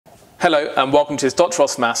Hello and welcome to this Dr.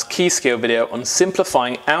 Ross Maths key skill video on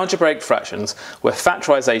simplifying algebraic fractions where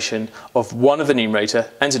factorisation of one of the numerator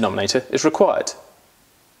and denominator is required.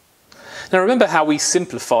 Now remember how we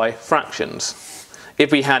simplify fractions.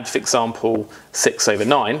 If we had, for example, 6 over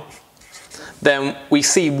 9, then we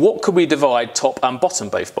see what could we divide top and bottom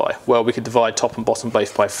both by? Well, we could divide top and bottom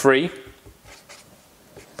both by 3.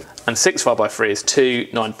 And 6 divided by 3 is 2,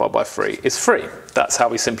 9 divided by 3 is 3. That's how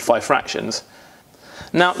we simplify fractions.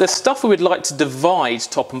 Now, there's stuff we would like to divide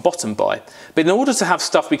top and bottom by, but in order to have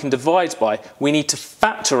stuff we can divide by, we need to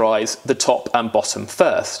factorise the top and bottom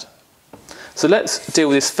first. So let's deal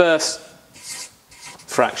with this first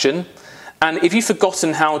fraction. And if you've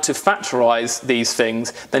forgotten how to factorise these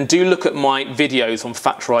things, then do look at my videos on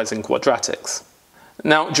factorising quadratics.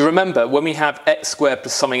 Now, do you remember when we have x squared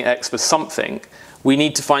plus something x plus something, we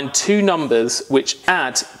need to find two numbers which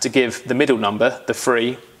add to give the middle number, the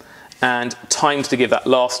 3, and times to give that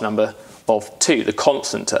last number of 2, the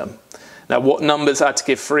constant term. Now what numbers add to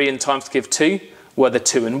give 3 and times to give 2? Well, the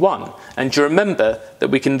 2 and 1. And do you remember that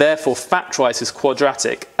we can therefore factorise this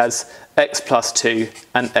quadratic as x plus 2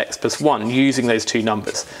 and x plus 1 using those two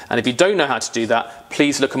numbers. And if you don't know how to do that,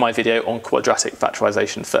 please look at my video on quadratic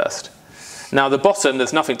factorisation first. Now the bottom,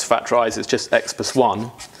 there's nothing to factorise, it's just x plus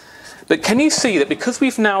 1. But can you see that because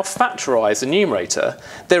we've now factorised the numerator,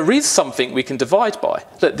 there is something we can divide by?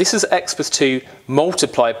 Look, this is x plus 2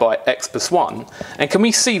 multiplied by x plus 1. And can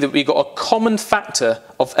we see that we've got a common factor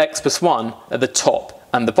of x plus 1 at the top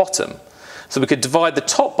and the bottom? So we could divide the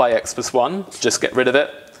top by x plus 1, just get rid of it.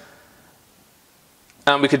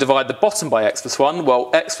 And we could divide the bottom by x plus 1. Well,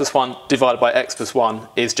 x plus 1 divided by x plus 1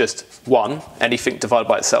 is just 1. Anything divided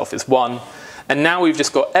by itself is 1. And now we've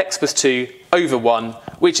just got x plus 2 over 1,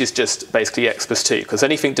 which is just basically x plus 2, because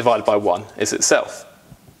anything divided by 1 is itself.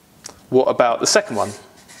 What about the second one?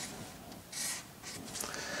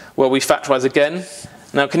 Well, we factorise again.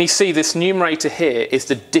 Now, can you see this numerator here is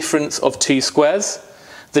the difference of two squares?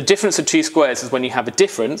 The difference of two squares is when you have a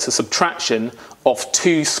difference, a subtraction of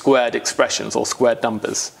two squared expressions or squared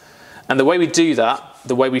numbers. And the way we do that,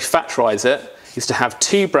 the way we factorise it, is to have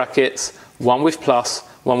two brackets, one with plus,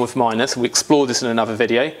 one with minus. We explore this in another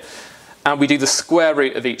video. And we do the square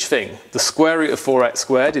root of each thing. The square root of 4x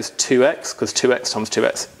squared is 2x, because 2x times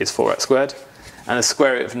 2x is 4x squared. And the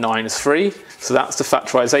square root of 9 is 3, so that's the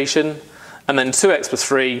factorisation. And then 2x plus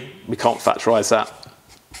 3, we can't factorise that.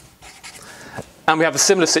 And we have a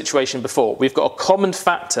similar situation before. We've got a common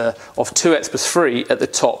factor of 2x plus 3 at the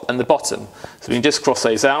top and the bottom. So we can just cross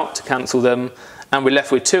those out to cancel them. And we're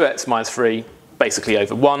left with 2x minus 3, basically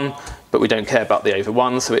over 1. But we don't care about the over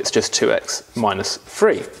 1, so it's just 2x minus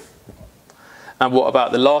 3. And what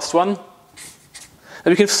about the last one?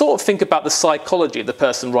 And we can sort of think about the psychology of the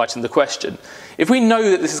person writing the question. If we know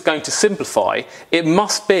that this is going to simplify, it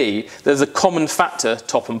must be there's a common factor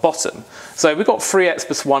top and bottom. So we've got 3x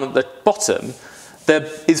plus 1 at the bottom. There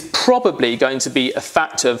is probably going to be a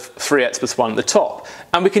factor of 3x plus 1 at the top.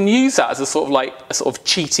 And we can use that as a sort of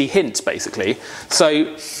cheaty hint, basically. So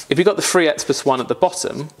if you've got the 3x plus 1 at the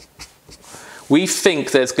bottom, we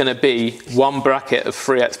think there's going to be one bracket of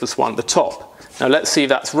 3x plus 1 at the top. Now let's see if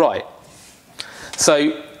that's right.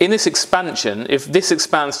 So in this expansion, if this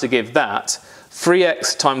expands to give that,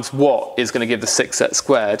 3x times what is going to give the 6x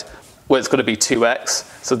squared? Well, it's going to be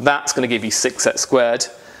 2x, so that's going to give you 6x squared.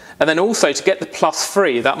 And then also to get the plus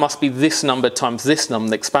 3, that must be this number times this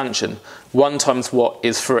number, the expansion. 1 times what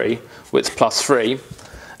is 3, which is plus 3.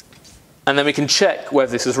 And then we can check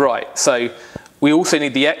whether this is right. So we also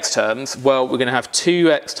need the x terms. Well, we're going to have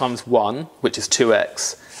 2x times 1, which is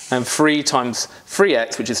 2x. And 3 times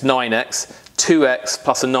 3x, which is 9x, 2x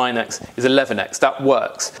plus a 9x is 11x. That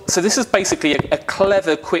works. So this is basically a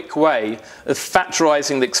clever, quick way of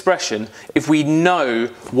factorising the expression if we know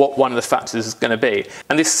what one of the factors is going to be.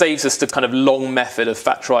 And this saves us the kind of long method of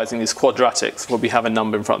factorising these quadratics where we have a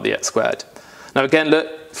number in front of the x squared. Now again,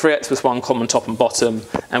 look, 3x plus 1 common top and bottom,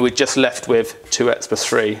 and we're just left with 2x plus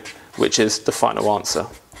 3, which is the final answer.